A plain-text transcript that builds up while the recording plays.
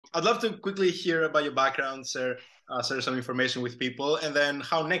I'd love to quickly hear about your background, share some information with people, and then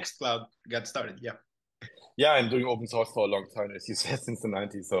how Nextcloud got started. Yeah. Yeah, I'm doing open source for a long time, as you said, since the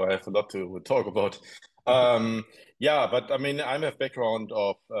 90s, so I have a lot to talk about. Yeah, but I mean, I have background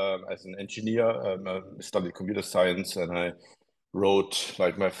of as an engineer. I studied computer science, and I wrote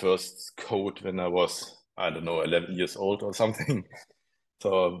like my first code when I was, I don't know, 11 years old or something.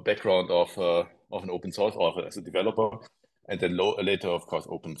 So background of an open source author as a developer, and then later, of course,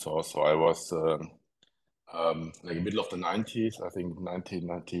 open source. So I was like in the middle of the 90s, I think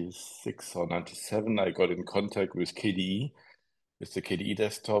 1996 or 97, I got in contact with KDE, with the KDE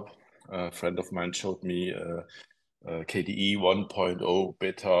desktop. A friend of mine showed me KDE 1.0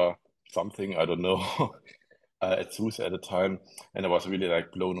 beta something, I don't know, at SUSE at the time. And I was really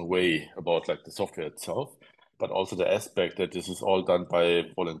like blown away about like the software itself, but also the aspect that this is all done by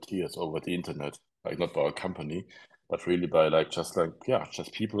volunteers over the internet, like not by a company, but really by just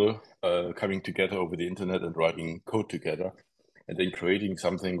people coming together over the internet and writing code together and then creating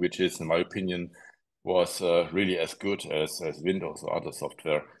something which is, in my opinion, was really as good as Windows or other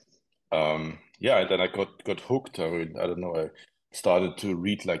software. Yeah, and then I got hooked. I mean, I don't know. I started to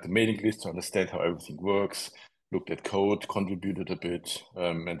read like the mailing list to understand how everything works. Looked at code, contributed a bit,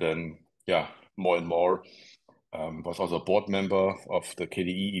 and then yeah, more and more. Was also a board member of the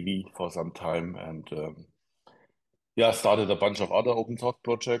KDE EV for some time, and yeah, started a bunch of other open source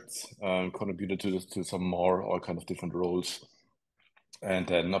projects. Contributed to some more, all kind of different roles, and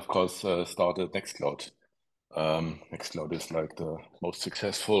then of course started Nextcloud. Nextcloud is like the most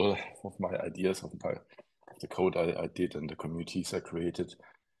successful of my ideas of the code I did and the communities I created.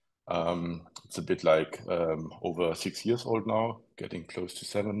 It's a bit like over 6 years old now, getting close to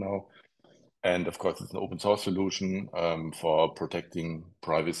 7 now. And of course, it's an open source solution for protecting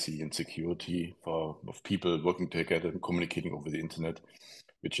privacy and security of people working together and communicating over the internet,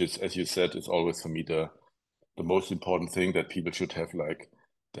 which is, as you said, is always for me the most important thing, that people should have like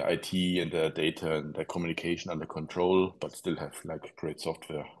the IT and the data and the communication under control, but still have like great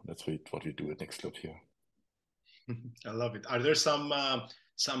software. That's what we do at Nextcloud here. I love it. Are there some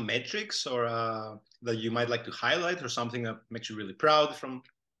metrics or that you might like to highlight, or something that makes you really proud from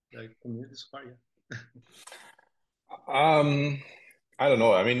the community so far? Yeah. Um, I don't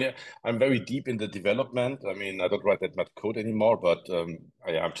know. I mean, I'm very deep in the development. I mean, I don't write that much code anymore, but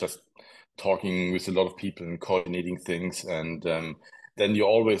I'm just talking with a lot of people and coordinating things. And then you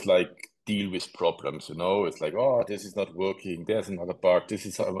always like deal with problems, you know? It's like, oh, this is not working. There's another bug. This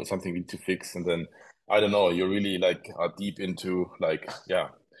is something we need to fix. And then, I don't know, you really like are deep into like, yeah,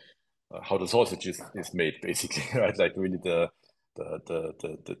 how the sausage is made, basically, right? Like really the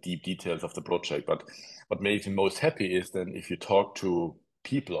deep details of the project. But what makes me most happy is then if you talk to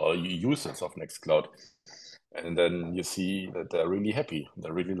people or users of Nextcloud, and then you see that they're really happy. They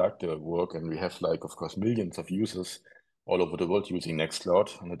really like the work, and we have like, of course, millions of users all over the world using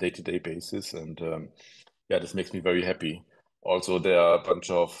Nextcloud on a day-to-day basis, and yeah, this makes me very happy. Also, there are a bunch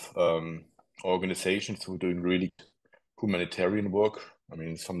of organizations who are doing really humanitarian work. I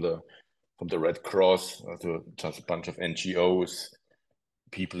mean, from the Red Cross to just a bunch of NGOs,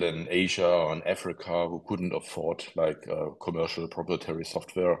 people in Asia or in Africa who couldn't afford like commercial proprietary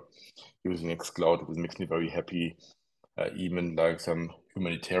software using Nextcloud. It makes me very happy. Even like some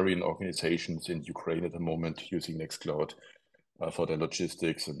humanitarian organizations in Ukraine at the moment using Nextcloud for their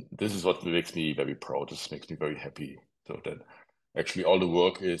logistics. And this is what makes me very proud. This makes me very happy. So that actually all the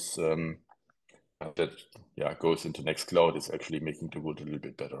work is that yeah goes into Nextcloud is actually making the world a little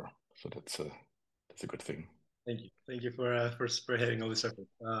bit better. So that's a good thing. Thank you for spearheading all this effort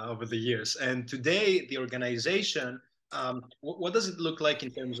over the years. And today, the organization, what does it look like in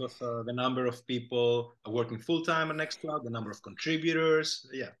terms of the number of people working full time on Nextcloud, the number of contributors?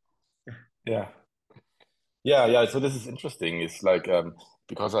 Yeah. Yeah. Yeah. So this is interesting. It's like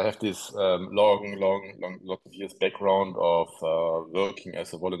because I have this long, lots of years background of working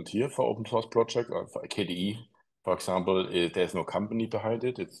as a volunteer for open source project for KDE, for example. There's no company behind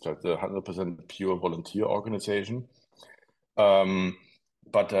it. It's just a 100% pure volunteer organization. Um,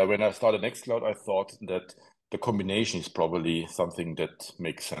 but when I started Nextcloud, I thought that the combination is probably something that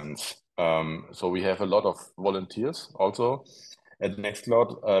makes sense. So we have a lot of volunteers also at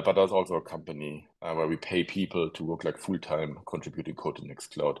Nextcloud, but there's also a company where we pay people to work like full-time contributing code to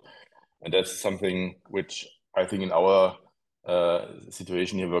Nextcloud. And that's something which I think in our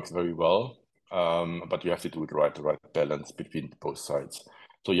situation here works very well. But you have to do it right, the right balance between both sides.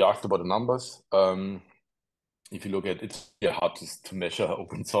 So you asked about the numbers. If you look at it's hard to measure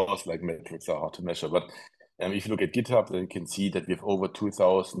open source, like metrics are hard to measure. But if you look at GitHub, then you can see that we have over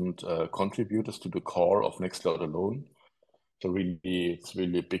 2,000 contributors to the core of Nextcloud alone. So really, it's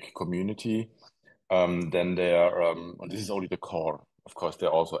really a big community. Then there, and this is only the core. Of course, there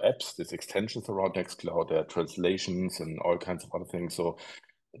are also apps, there's extensions around Nextcloud, there are translations and all kinds of other things. So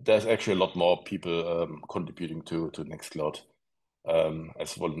there's actually a lot more people contributing to Nextcloud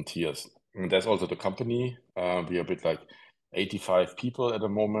as volunteers. And there's also the company. We are a bit like 85 people at the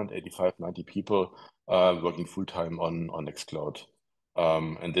moment, 85, 90 people working full time on Nextcloud.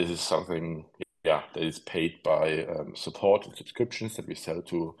 And this is something, yeah, that is paid by support and subscriptions that we sell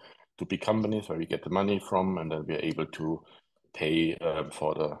to big companies where we get the money from, and then we're able to pay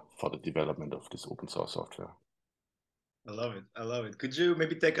for the development of this open source software. I love it. I love it. Could you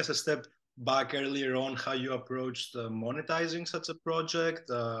maybe take us a step back earlier on how you approached monetizing such a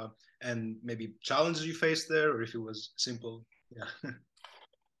project and maybe challenges you faced there, or if it was simple? Yeah.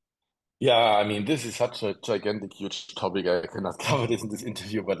 Yeah, I mean, this is such a gigantic, huge topic. I cannot cover this in this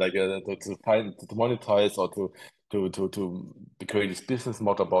interview, but like to find to monetize or to create this business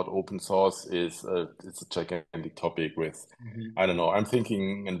model about open source is it's a gigantic topic with, Mhm. I don't know, I'm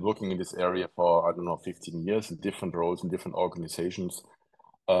thinking and working in this area for, I don't know, 15 years in different roles in different organizations.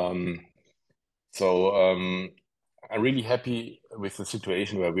 Um, so I'm really happy with the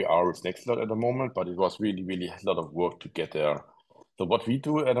situation where we are with Nextcloud at the moment, but it was really, really a lot of work to get there. So what we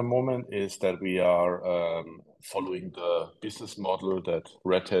do at the moment is that we are following the business model that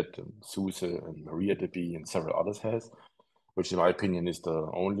Red Hat and SUSE and MariaDB and several others has, which in my opinion is the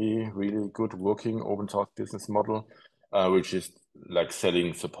only really good working open source business model, which is like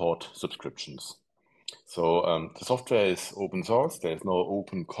selling support subscriptions. So the software is open source. There's no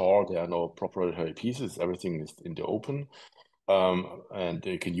open core. There are no proprietary pieces. Everything is in the open, and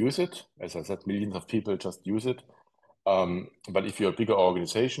you can use it. As I said, millions of people just use it. But if you're a bigger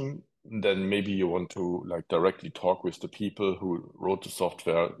organization, then maybe you want to like directly talk with the people who wrote the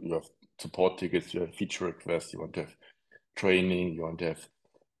software. You have support tickets, you have feature requests, you want to have training, you want to have,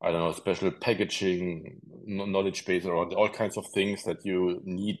 I don't know, special packaging, knowledge base around all kinds of things that you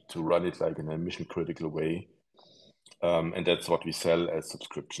need to run it like in a mission critical way. And that's what we sell as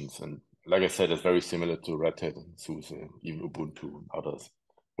subscriptions. And like I said, it's very similar to Red Hat and SUSE, even Ubuntu and others,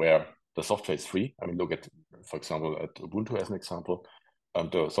 where the software is free. I mean, look at, for example, at Ubuntu as an example.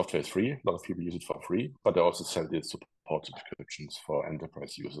 The software is free. A lot of people use it for free, but they also sell the support subscriptions for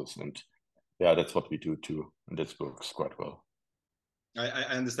enterprise users. And yeah, that's what we do too. And that works quite well.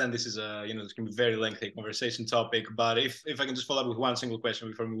 I understand this is a this can be a very lengthy conversation topic, but if I can just follow up with one single question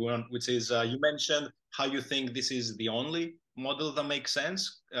before we move on, which is you mentioned how you think this is the only model that makes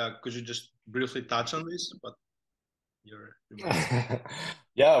sense. Could you just briefly touch on this? But your remarks.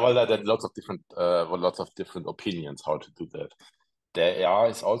 Yeah, well, there are lots of different opinions how to do that. There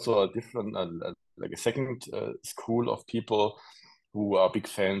is also a different, like a second school of people who are big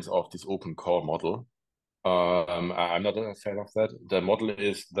fans of this open core model. I'm not a fan of that. The model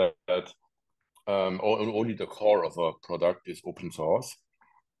is that only the core of a product is open source,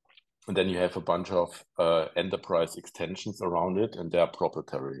 and then you have a bunch of enterprise extensions around it, and they are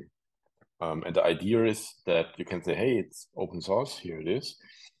proprietary. And the idea is that you can say, hey, it's open source, here it is.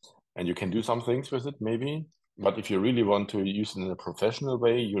 And you can do some things with it, maybe. But if you really want to use it in a professional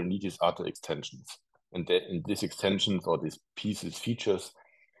way, you'll need these other extensions. And these extensions or these pieces, features,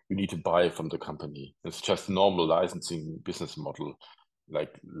 you need to buy from the company. It's just normal licensing business model,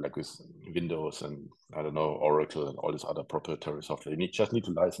 like with Windows and I don't know, Oracle and all this other proprietary software. Just need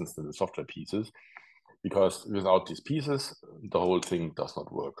to license the software pieces because without these pieces, the whole thing does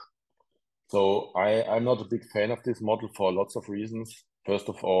not work. So I'm not a big fan of this model for lots of reasons. First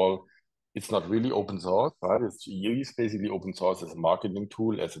of all, it's not really open source, right? You use basically open source as a marketing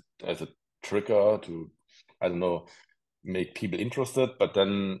tool, as a trigger to, I don't know, make people interested. But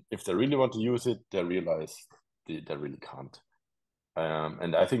then if they really want to use it, they realize they really can't.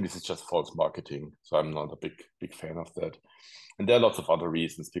 And I think this is just false marketing. So I'm not a big fan of that. And there are lots of other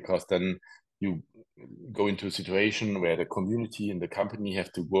reasons because then you go into a situation where the community and the company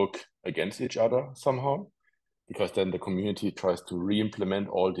have to work against each other somehow, because then the community tries to re-implement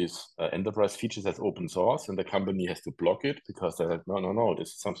all these enterprise features as open source, and the company has to block it because they're like, no, this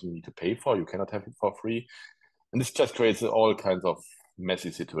is something you need to pay for. You cannot have it for free. And this just creates all kinds of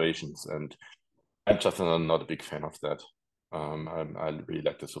messy situations. And I'm just not a big fan of that. I really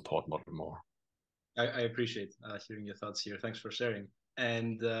like the support model more. I appreciate hearing your thoughts here. Thanks for sharing.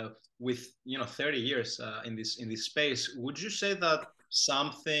 And with 30 years in this space, would you say that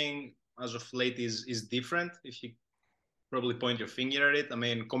something as of late is different? If you probably point your finger at it, I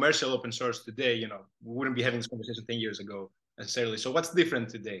mean, commercial open source today, we wouldn't be having this conversation 10 years ago necessarily. So what's different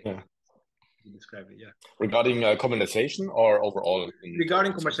today? Yeah. you describe it, yeah. Regarding commonization or overall in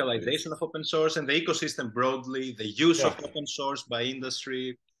Regarding open source space? commercialization of open source and the ecosystem broadly, the use Yeah, of open source by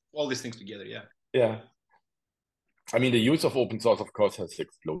industry, all these things together, yeah. yeah. I mean, the use of open source, of course, has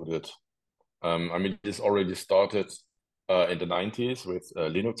exploded. I mean, this already started in the 90s with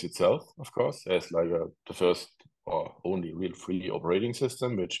Linux itself, of course, as like the first or only real free operating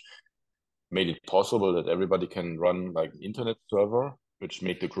system, which made it possible that everybody can run like an internet server, which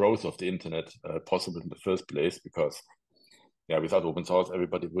made the growth of the internet possible in the first place. Because yeah, without open source,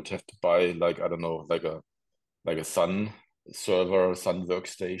 everybody would have to buy like, I don't know, like a Sun server, Sun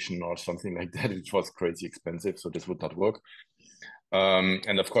workstation or something like that, which was crazy expensive. So this would not work.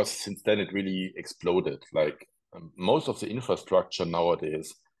 And of course, since then it really exploded. Like most of the infrastructure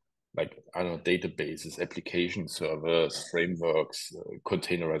nowadays, like I don't know, databases, application servers, frameworks,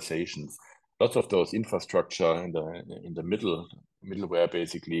 containerizations, lots of those infrastructure in the middleware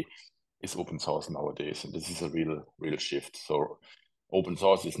basically is open source nowadays, and this is a real shift. So open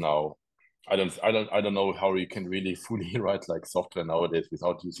source is now. I don't know how you can really fully write like software nowadays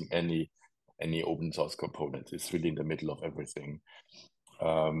without using any open source components. It's really in the middle of everything.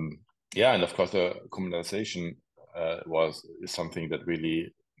 Yeah, and of course the communization is something that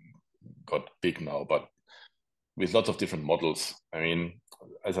really got big now, but with lots of different models. I mean,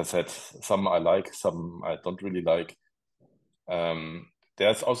 as I said, some I like, some I don't really like.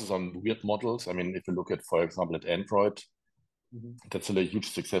 There's also some weird models. I mean, if you look at, for example, at Android, that's still a huge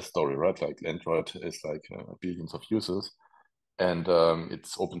success story, right? Like Android is like billions of users, and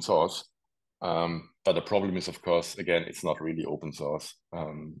it's open source. But the problem is, of course, again, it's not really open source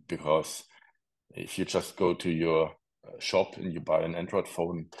because if you just go to your shop and you buy an Android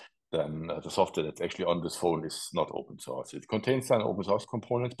phone, then the software that's actually on this phone is not open source. It contains some open source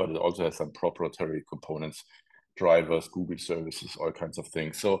components, but it also has some proprietary components, drivers, Google services, all kinds of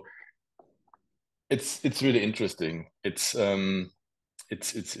things. So it's really interesting. It's really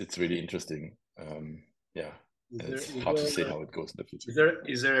interesting. Yeah, Is there, it's is hard to say there, how it goes in the future.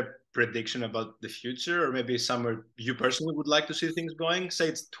 is there a prediction about the future, or maybe somewhere you personally would like to see things going? Say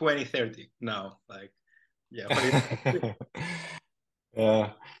it's 2030 now, like, yeah, what do you?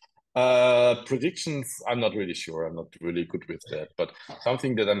 Yeah. Predictions, I'm not really sure. I'm not really good with that. But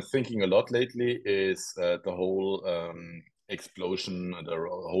something that I'm thinking a lot lately is the whole explosion, the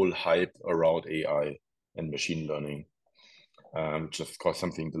whole hype around AI and machine learning. Just because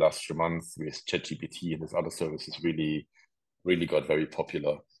something the last few months with ChatGPT and this other services really got very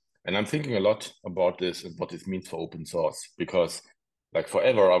popular. And I'm thinking a lot about this and what this means for open source, because like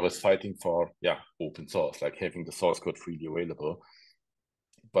forever I was fighting for, yeah, open source, like having the source code freely available.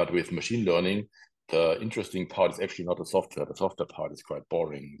 But with machine learning, the interesting part is actually not the software. The software part is quite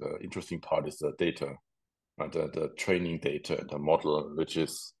boring. The interesting part is the data, the training data and the model, which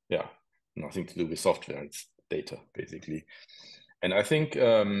is, yeah, nothing to do with software. It's data, basically. And I think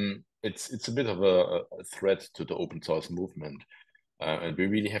it's a bit of a threat to the open source movement. And we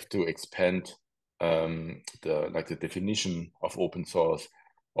really have to expand the definition of open source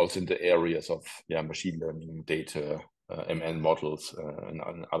also in the areas of machine learning, data, ML models,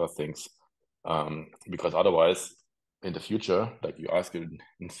 and other things. Because otherwise, in the future, like you ask in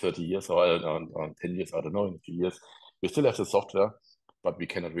 30 years or 10 years, I don't know, in a few years, we still have the software, but we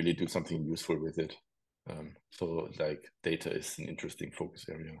cannot really do something useful with it. So like data is an interesting focus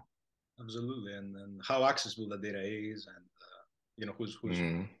area. Absolutely, and how accessible the data is, and who's all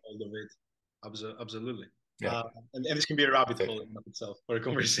of it. Absolutely. Yeah, And this can be a rabbit hole exactly. in of itself for a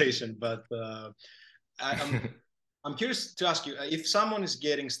conversation. But I'm curious to ask you if someone is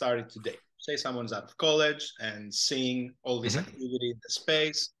getting started today. Say someone's out of college and seeing all this activity in the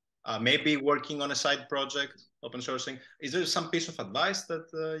space, maybe working on a side project, open sourcing. Is there some piece of advice that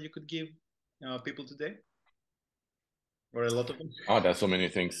you could give people today, or a lot of them? Oh, there's so many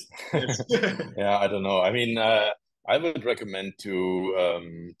things. Yes. Yeah, I don't know. I mean, I would recommend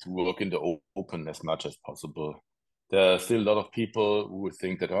to work in the open as much as possible. There are still a lot of people who would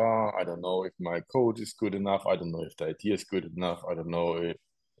think that, oh, I don't know if my code is good enough. I don't know if the idea is good enough. I don't know if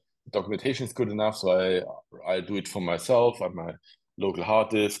documentation is good enough. So I do it for myself on my local hard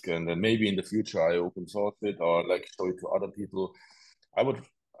disk, and then maybe in the future I open source it or like show it to other people. I would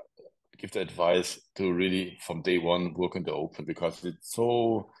give the advice to really from day one work in the open, because it's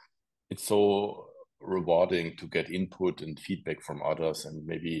so rewarding to get input and feedback from others and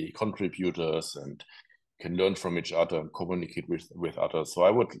maybe contributors, and can learn from each other and communicate with others. So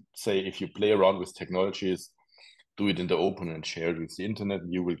I would say if you play around with technologies, do it in the open and share it with the internet,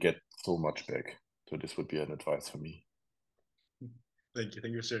 you will get so much back. So this would be an advice for me. Thank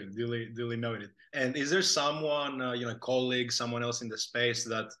you for sharing. Duly noted. And is there someone, colleague, someone else in the space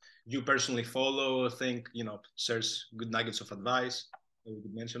that you personally follow, or think, shares good nuggets of advice that we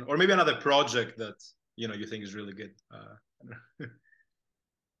could mention, or maybe another project that you think is really good?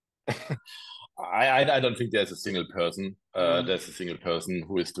 I don't think there's a single person. Mm. There's a single person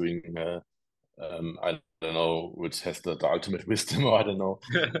who is doing. I don't know which has the ultimate wisdom, or I don't know.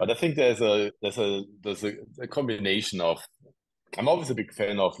 But I think there's a combination of. I'm always a big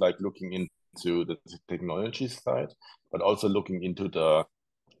fan of like looking into the technology side, but also looking into the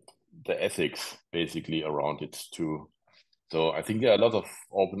ethics basically around it too. So I think there are a lot of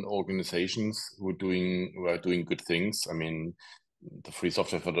open organizations who are doing good things. I mean, the Free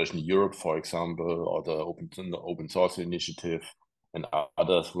Software Foundation Europe, for example, or the Open Source Initiative, and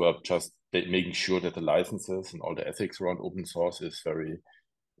others who are just making sure that the licenses and all the ethics around open source is very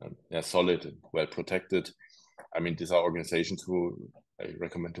solid and well protected. I mean, these are organizations who I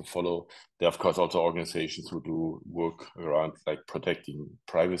recommend to follow. There are, of course, also organizations who do work around like protecting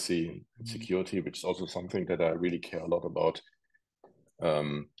privacy and security, which is also something that I really care a lot about.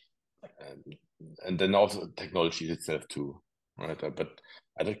 Um, and then also technology itself too, right? But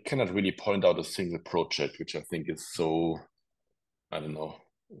I cannot really point out a single project which I think is so, I don't know,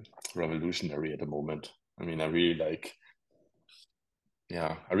 revolutionary at the moment. I mean, I really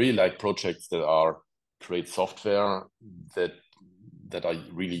like projects that are create software that that are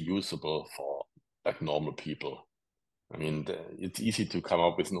really usable for like normal people. I mean, it's easy to come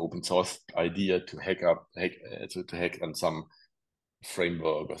up with an open source idea to hack on some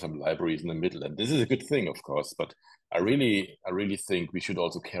framework or some libraries in the middle, and this is a good thing, of course. But I really think we should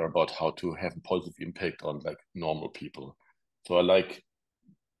also care about how to have a positive impact on like normal people. So I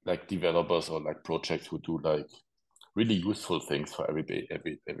like developers or like projects who do like really useful things for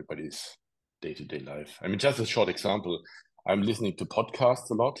everybody's day-to-day life. I mean, just a short example, I'm listening to podcasts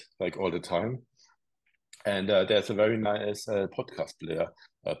a lot, like all the time. And there's a very nice podcast player,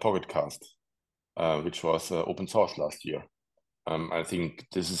 Pocketcast, which was open source last year. I think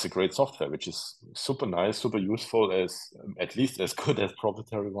this is a great software, which is super nice, super useful, as at least as good as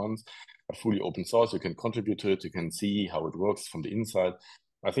proprietary ones. Are fully open source. You can contribute to it. You can see how it works from the inside.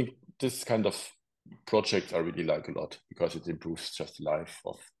 I think this kind of project I really like a lot because it improves just the life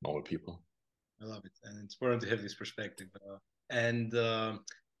of normal people. I love it, and it's important to have this perspective. And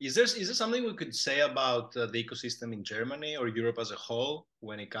is there something we could say about the ecosystem in Germany or Europe as a whole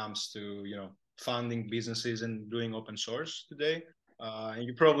when it comes to funding businesses and doing open source today? And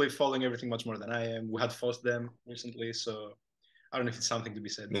you're probably following everything much more than I am. We had FOSS them recently, so I don't know if it's something to be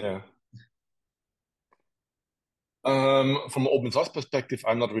said. Yeah. From an open source perspective,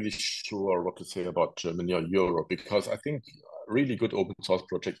 I'm not really sure what to say about Germany or Europe because I think really good open source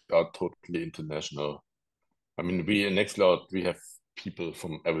projects are totally international. I mean, we in Nextcloud, we have people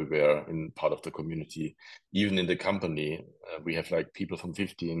from everywhere in part of the community. Even in the company, we have like people from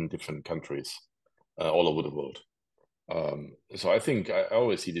 15 different countries all over the world. So I think I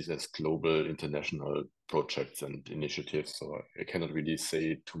always see this as global international projects and initiatives. So I cannot really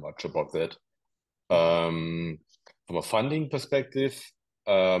say too much about that. Um, from a funding perspective,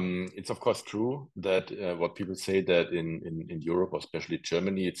 it's of course true that what people say that in Europe, or especially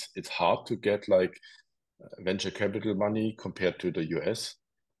Germany, it's hard to get like venture capital money compared to the US.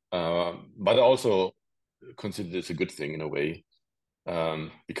 But I also consider this a good thing in a way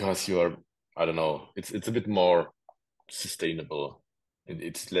because I don't know, it's a bit more sustainable. And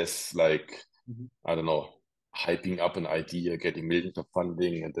it's less like, Mhm. I don't know, hyping up an idea, getting millions of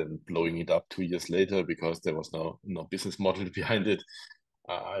funding, and then blowing it up 2 years later because there was no business model behind it.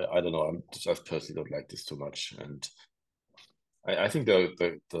 I don't know. I'm just personally don't like this too much, and I think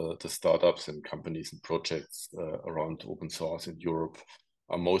the startups and companies and projects around open source in Europe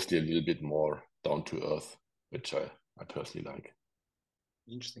are mostly a little bit more down to earth, which I personally like.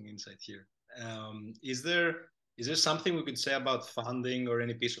 Interesting insight here. Is there something we could say about funding or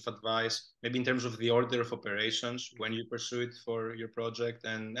any piece of advice, maybe in terms of the order of operations when you pursue it for your project,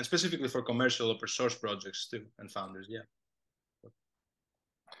 and specifically for commercial open source projects too and founders? Yeah.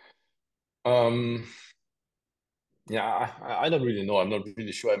 Um, yeah, I don't really know. I'm not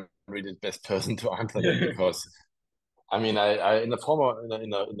really sure. I'm really the best person to answer that because I mean, I in the former in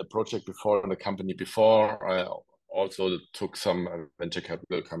the project before in the company before, I also took some venture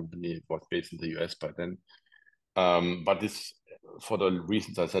capital company. It was based in the US by then. But this, for the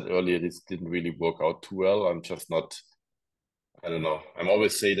reasons I said earlier, this didn't really work out too well. I'm just not. I don't know. I'm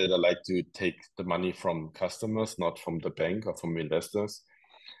always say that I like to take the money from customers, not from the bank or from investors.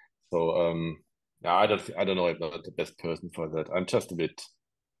 So yeah, I don't know. I'm not the best person for that. I'm just a bit.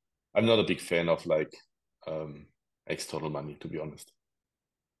 I'm not a big fan of like um, external money, to be honest.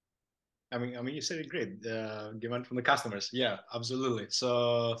 You said it great. Demand from the customers. Yeah, absolutely.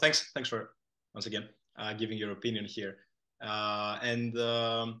 So thanks for once again giving your opinion here. And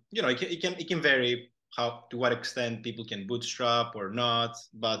it can vary how to what extent people can bootstrap or not.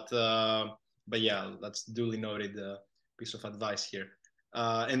 But yeah, that's duly noted piece of advice here.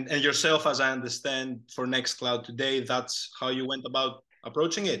 And yourself, as I understand, for Nextcloud today, that's how you went about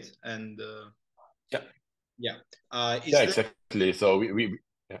approaching it. And Yeah. yeah, Yeah, exactly. So we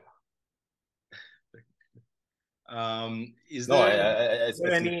yeah. Is No,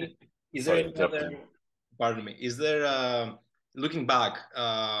 there any is there sorry, any other, interrupting. pardon me, is there looking back,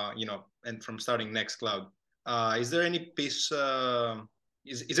 and from starting Nextcloud, is there any piece,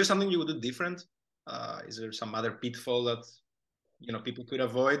 is there something you would do different? Is there some other pitfall that people could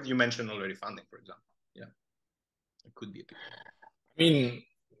avoid? You mentioned already funding, for example. Yeah, it could be a pitfall. I mean,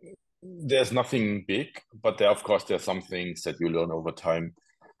 there's nothing big, but there, of course, there are some things that you learn over time.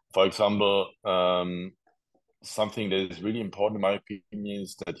 For example, something that is really important, in my opinion,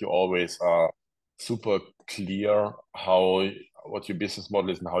 is that you always are super clear what your business model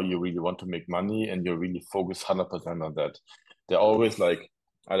is and how you really want to make money, and you really focus 100% on that. There are always like,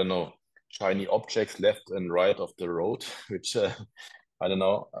 I don't know, shiny objects left and right of the road, which I don't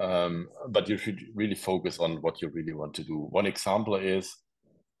know, but you should really focus on what you really want to do. One example is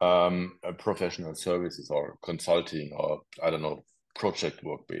professional services or consulting or I don't know, project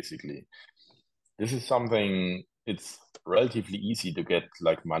work basically. This is something it's relatively easy to get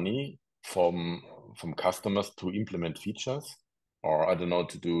like money from customers to implement features or I don't know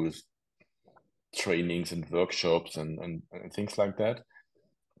to do trainings and workshops and things like that.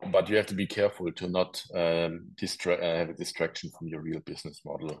 But you have to be careful to not have a distraction from your real business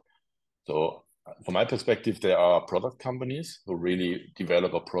model. So from my perspective, there are product companies who really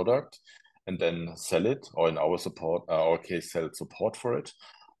develop a product and then sell it, or in our case, sell support for it.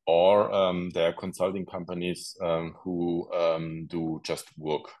 Or there are consulting companies who do just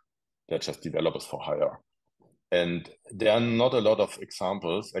work. They're just developers for hire. And there are not a lot of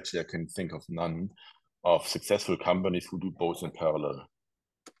examples, actually, I can think of none, of successful companies who do both in parallel.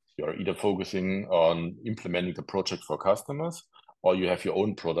 You're either focusing on implementing the project for customers, or you have your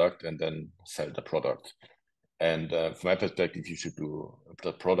own product and then sell the product. And from my perspective, you should do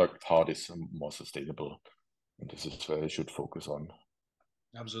the product part is more sustainable. And this is where you should focus on.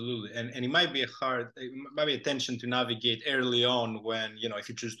 Absolutely, and it might be a tension to navigate early on when if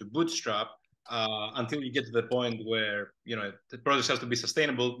you choose to bootstrap until you get to the point where the product has to be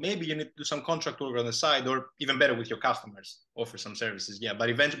sustainable. Maybe you need to do some contract work on the side, or even better with your customers, offer some services. Yeah,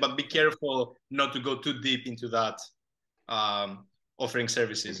 but be careful not to go too deep into that offering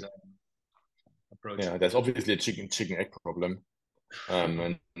services approach. Yeah, there's obviously a chicken egg problem.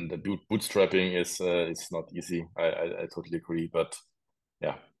 And the bootstrapping is not easy. I totally agree, but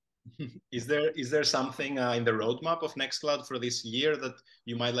yeah. Is there something in the roadmap of Nextcloud for this year that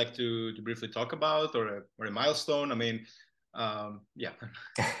you might like to briefly talk about, or a milestone? I mean, yeah.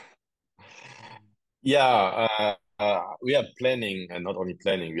 Yeah, we are planning, and not only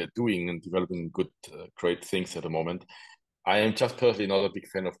planning, we are doing and developing great things at the moment. I am just personally not a big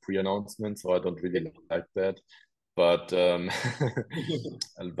fan of pre-announcements, so I don't really like that. But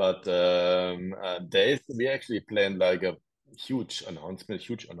we actually planned like a huge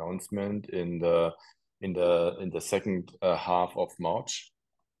announcement in the second half of March,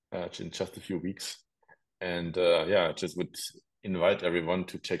 in just a few weeks. And yeah, just would invite everyone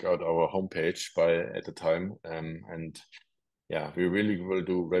to check out our homepage at the time. And yeah, we really will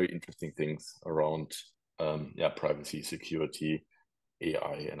do very interesting things around privacy, security,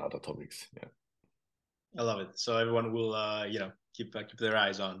 AI, and other topics. Yeah. I love it. So everyone will, keep their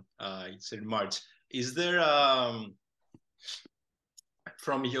eyes on. It's in March. Is there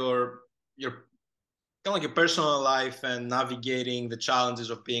from your kind of like your personal life and navigating the challenges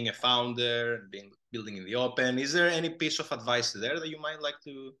of being a founder and building in the open? Is there any piece of advice there that you might like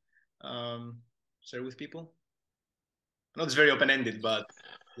to share with people? I know it's very open ended, but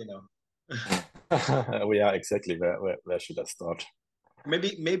you know. Yeah, exactly. Where should I start?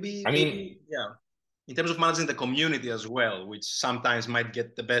 Maybe, yeah. In terms of managing the community as well, which sometimes might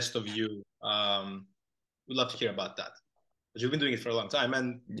get the best of you. We'd love to hear about that. Because you've been doing it for a long time,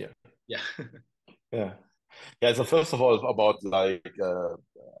 and yeah, yeah. yeah, yeah. So first of all, about like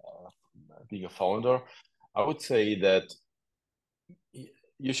being a founder, I would say that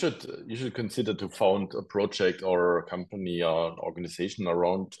you should consider to found a project or a company or an organization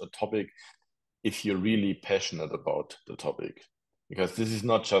around a topic if you're really passionate about the topic, because this is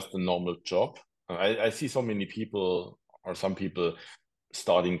not just a normal job. I see so many people or some people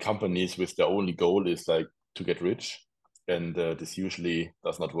starting companies with their only goal is like to get rich, and this usually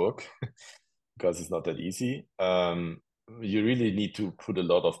does not work because it's not that easy. You really need to put a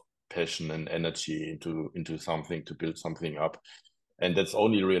lot of passion and energy into something to build something up, and that's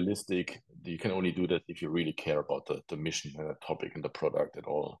only realistic. You can only do that if you really care about the mission and the topic and the product at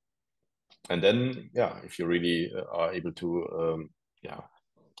all. And then, yeah, if you really are able to,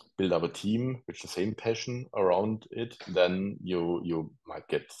 build up a team with the same passion around it, then you might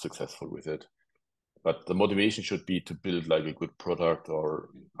get successful with it. But the motivation should be to build like a good product, or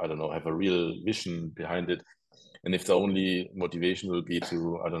I don't know, have a real vision behind it. And if the only motivation will be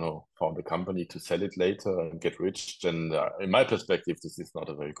to, I don't know, found a company to sell it later and get rich, then in my perspective, this is not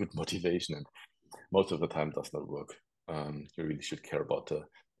a very good motivation, and most of the time does not work. You really should care about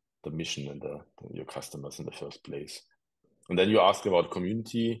the mission and your customers in the first place. And then you ask about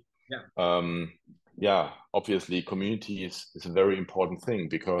community. Obviously community is a very important thing,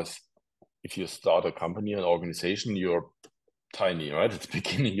 because if you start a company, an organization, you're tiny, right? At the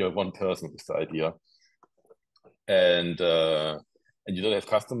beginning, you're one person with the idea. And you don't have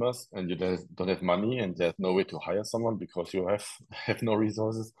customers, and you don't have money, and there's no way to hire someone because you have no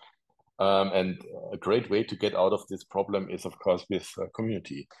resources. And a great way to get out of this problem is, of course, with a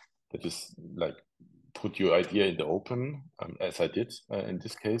community. That is like put your idea in the open, as I did in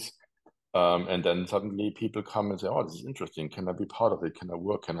this case. And then suddenly people come and say, oh, this is interesting. Can I be part of it? Can I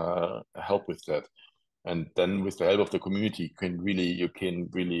work? Can I help with that? And then with the help of the community, you can really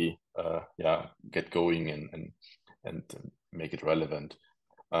get going and make it relevant.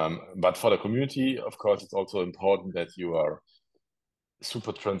 But for the community, of course, it's also important that you are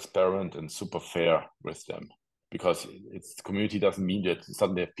super transparent and super fair with them, because community doesn't mean that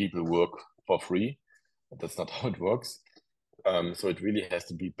suddenly have people work for free. That's not how it works. So it really has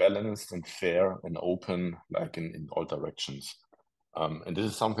to be balanced and fair and open, like in all directions. And this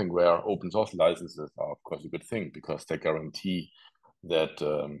is something where open source licenses are, of course, a good thing, because they guarantee that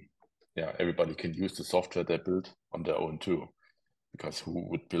everybody can use the software they build on their own too. Because who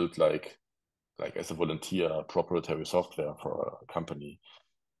would build like as a volunteer proprietary software for a company?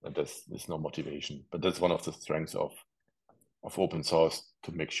 There's no motivation. But that's one of the strengths of open source,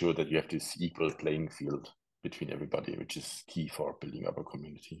 to make sure that you have this equal playing field between everybody, which is key for building up a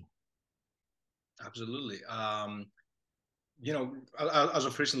community. Absolutely. As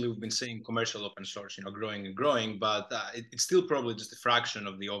of recently, we've been seeing commercial open source, growing and growing, but it's still probably just a fraction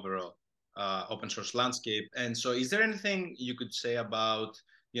of the overall open source landscape. And so is there anything you could say about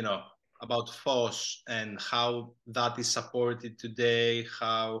FOSS and how that is supported today?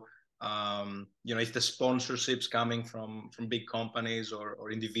 How, if the sponsorships coming from big companies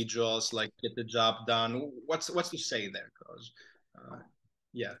or individuals like get the job done? What's to say there? Because,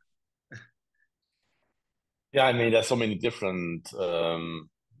 yeah. Yeah, I mean, there's so many different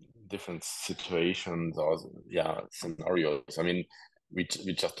situations or scenarios. I mean, we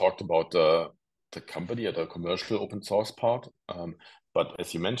just talked about the company or the commercial open source part, but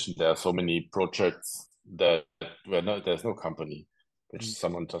as you mentioned, there are so many projects where there's no company, which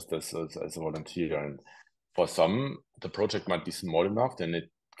someone just does as a volunteer. And for some, the project might be small enough, then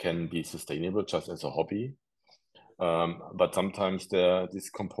it can be sustainable just as a hobby. But sometimes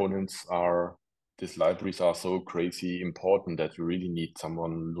these libraries are so crazy important that you really need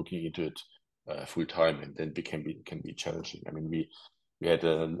someone looking into it full time, and then it can be challenging. I mean, we had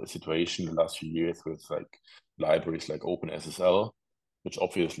a situation the last few years with like libraries like OpenSSL, which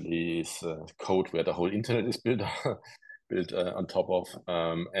obviously is code where the whole internet is built on top of,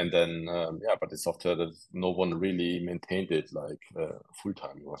 but the software that no one really maintained it like full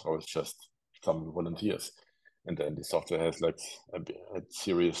time. It was always just some volunteers. And then the software has like had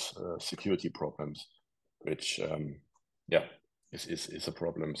serious security problems, which is a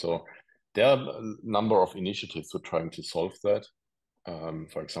problem. So there are a number of initiatives to trying to solve that.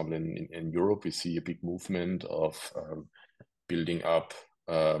 For example, in Europe, we see a big movement of building up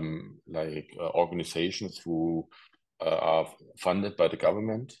organizations who are funded by the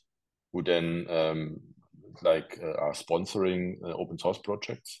government, who then are sponsoring open source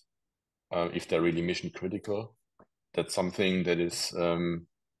projects. If they're really mission critical. That's something that is, I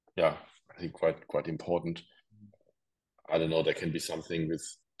think quite important. I don't know, there can be something with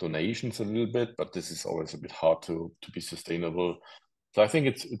donations a little bit, but this is always a bit hard to be sustainable. So I think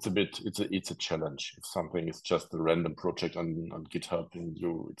it's a challenge. If something is just a random project on GitHub and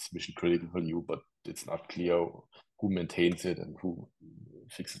it's mission critical for you, but it's not clear who maintains it and who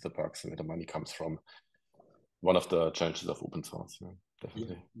fixes the bugs and where the money comes from. One of the challenges of open source. Yeah.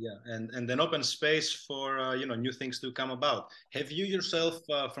 definitely. Yeah, and then open space for new things to come about. Have you yourself,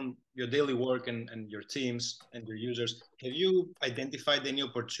 from your daily work and your teams and your users, have you identified any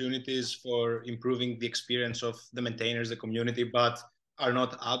opportunities for improving the experience of the maintainers, the community, but are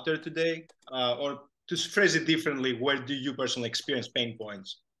not out there today? Or to phrase it differently, where do you personally experience pain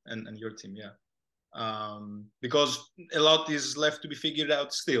points and your team? Yeah, because a lot is left to be figured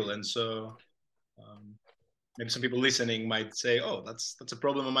out still, and so. Maybe some people listening might say, "Oh, that's a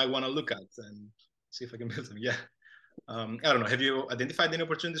problem I might want to look at and see if I can build them." Yeah, I don't know. Have you identified any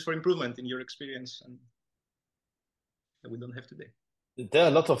opportunities for improvement in your experience and that we don't have today? There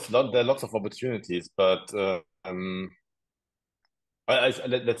are lots of opportunities, but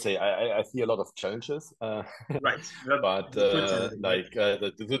let's say I see a lot of challenges, Right. That, but the flip side of it,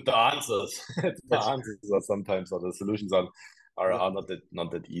 right? the answers the Yes. answers are sometimes, or the solutions Yeah. are not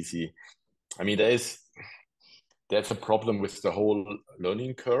that easy. I mean, there's a problem with the whole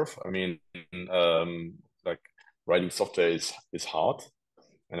learning curve. I mean, like writing software is hard,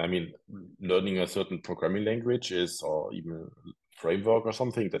 and I mean, learning a certain programming language is, or even framework or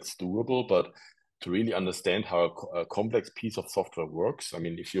something, that's doable. But to really understand how a complex piece of software works, I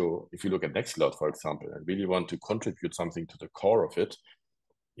mean, if you look at Nextcloud, for example, and really want to contribute something to the core of it,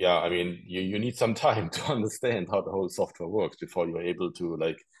 yeah, I mean, you need some time to understand how the whole software works before you're able to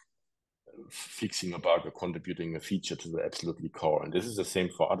like fixing a bug or contributing a feature to the absolutely core. And this is the same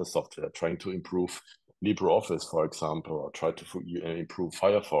for other software, trying to improve LibreOffice, for example, or try to improve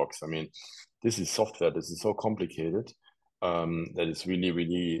Firefox. I mean, this is software. This is so complicated that it's really,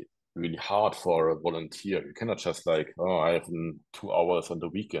 really, really hard for a volunteer. You cannot just like, oh, I have 2 hours on the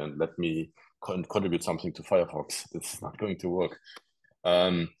weekend. Let me contribute something to Firefox. This is not going to work.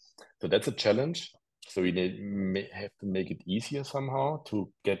 Um, so that's a challenge. So we have to make it easier somehow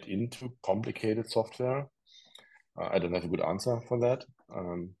to get into complicated software. I don't have a good answer for that,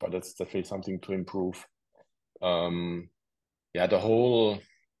 but that's definitely something to improve. Um, yeah, the whole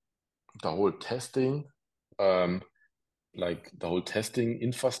testing, um, like the whole testing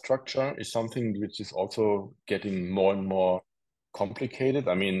infrastructure is something which is also getting more and more complicated.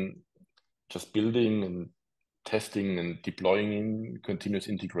 I mean, just building and testing and deploying in continuous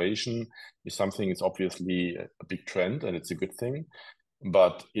integration is something is obviously a big trend, and it's a good thing,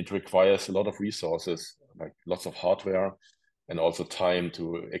 but it requires a lot of resources, like lots of hardware and also time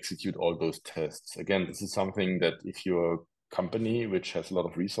to execute all those tests. Again, this is something that if you're a company which has a lot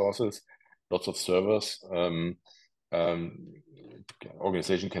of resources, lots of servers, um,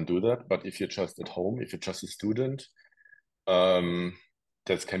 organization can do that. But if you're just at home, if you're just a student, um,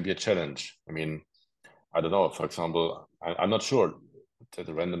 that can be a challenge. I mean, I don't know. For example, I'm not sure that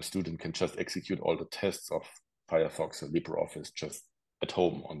a random student can just execute all the tests of Firefox or LibreOffice just at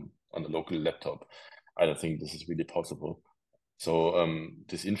home on a local laptop. I don't think this is really possible. So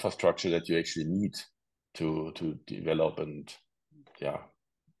this infrastructure that you actually need to develop and yeah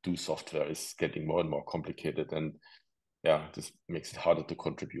do software is getting more and more complicated, and yeah, this makes it harder to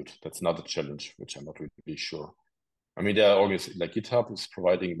contribute. That's another challenge, which I'm not really sure. I mean, there are organizations like GitHub is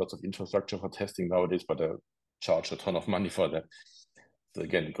providing lots of infrastructure for testing nowadays, but they charge a ton of money for that. So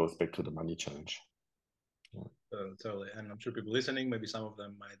again, it goes back to the money challenge. Yeah. Totally, and I'm sure people listening, maybe some of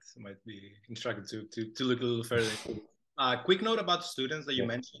them might be instructed to look a little further. Quick note about students that you Yeah.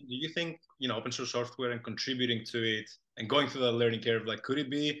 mentioned. Do you think open source software and contributing to it and going through the learning curve, like could it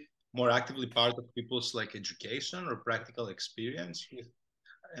be more actively part of people's like education or practical experience?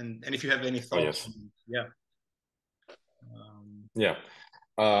 And if you have any Oh thoughts, yes. yeah.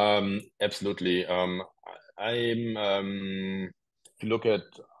 Yeah. Absolutely. If you look at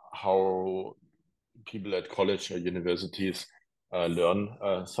how people at college or universities learn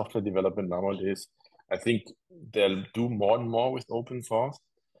software development nowadays, I think they'll do more and more with open source.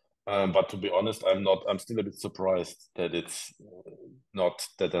 But to be honest, I'm still a bit surprised that it's not,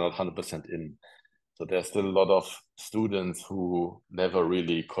 that they're not 100% in. So there's still a lot of students who never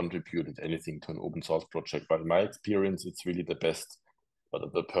really contributed anything to an open source project. But in my experience, it's really the best,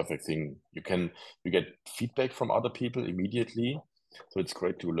 but the perfect thing. You get feedback from other people immediately, so it's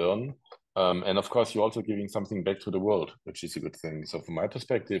great to learn. And of course, you're also giving something back to the world, which is a good thing. So from my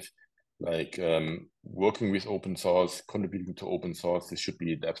perspective, like working with open source, contributing to open source, this should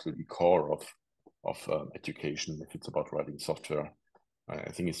be the absolutely core of education if it's about writing software.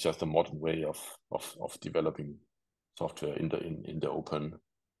 I think it's just a modern way of developing software in the open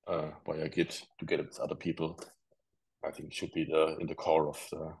via Git together with other people. I think it should be in the core of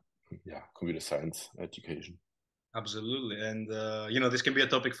the computer science education. Absolutely. And, this can be a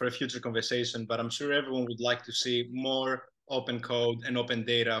topic for a future conversation, but I'm sure everyone would like to see more open code and open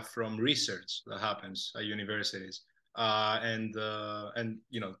data from research that happens at universities. And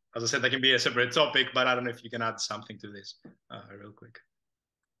as I said, that can be a separate topic, but I don't know if you can add something to this real quick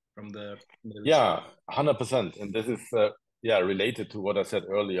from the Yeah, 100%. And this is related to what I said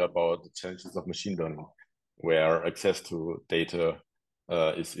earlier about the challenges of machine learning, where access to data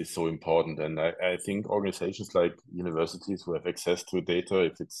is so important. And I think organizations like universities who have access to data,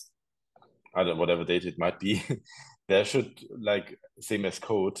 if it's I don't know, whatever data it might be, they should, like same as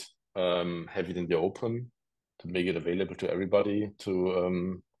code, have it in the open to make it available to everybody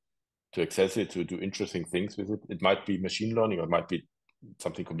to access it, to do interesting things with it. It might be machine learning or it might be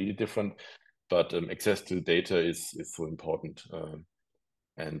something completely different, but access to data is so important.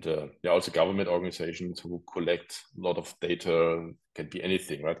 And also government organizations who collect a lot of data, can be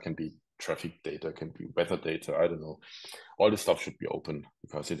anything, right? Can be traffic data, can be weather data, I don't know. All this stuff should be open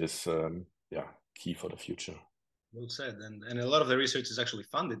because it is key for the future. Well said. And a lot of the research is actually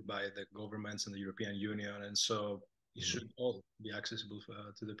funded by the governments and the European Union, and so it should all be accessible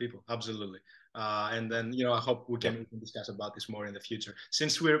to the people. Absolutely. And then, I hope we can discuss about this more in the future.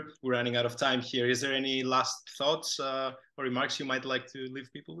 Since we're running out of time here, is there any last thoughts or remarks you might like to leave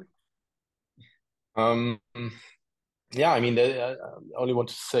people with? Yeah, I mean, I only want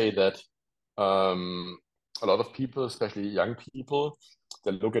to say that a lot of people, especially young people,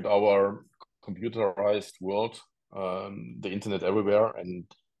 they look at our computerized world, the internet everywhere, and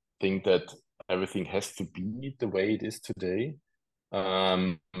think that everything has to be the way it is today.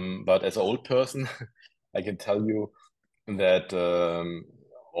 But as an old person, I can tell you that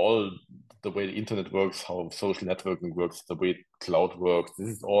all the way the internet works, how social networking works, the way cloud works, this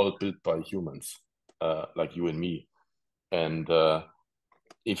is all built by humans, like you and me. And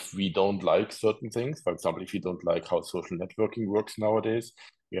if we don't like certain things, for example, if you don't like how social networking works nowadays,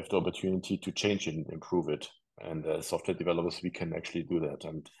 we have the opportunity to change it and improve it. And as software developers, we can actually do that.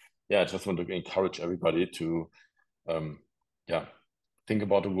 And I just want to encourage everybody to, think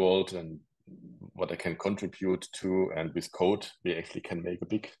about the world and what I can contribute to. And with code, we actually can make a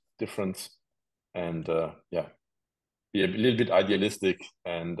big difference. And be a little bit idealistic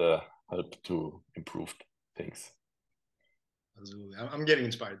and help to improve things. Absolutely. I'm getting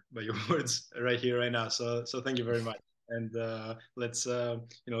inspired by your words right here, right now. So thank you very much. And let's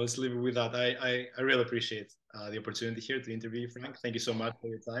leave it with that. I really appreciate the opportunity here to interview you, Frank. Thank you so much for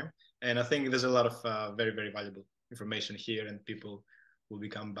your time. And I think there's a lot of very, very valuable information here, and people will be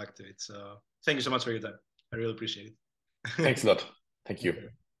coming back to it. So thank you so much for your time. I really appreciate it. Thanks a lot. Thank you.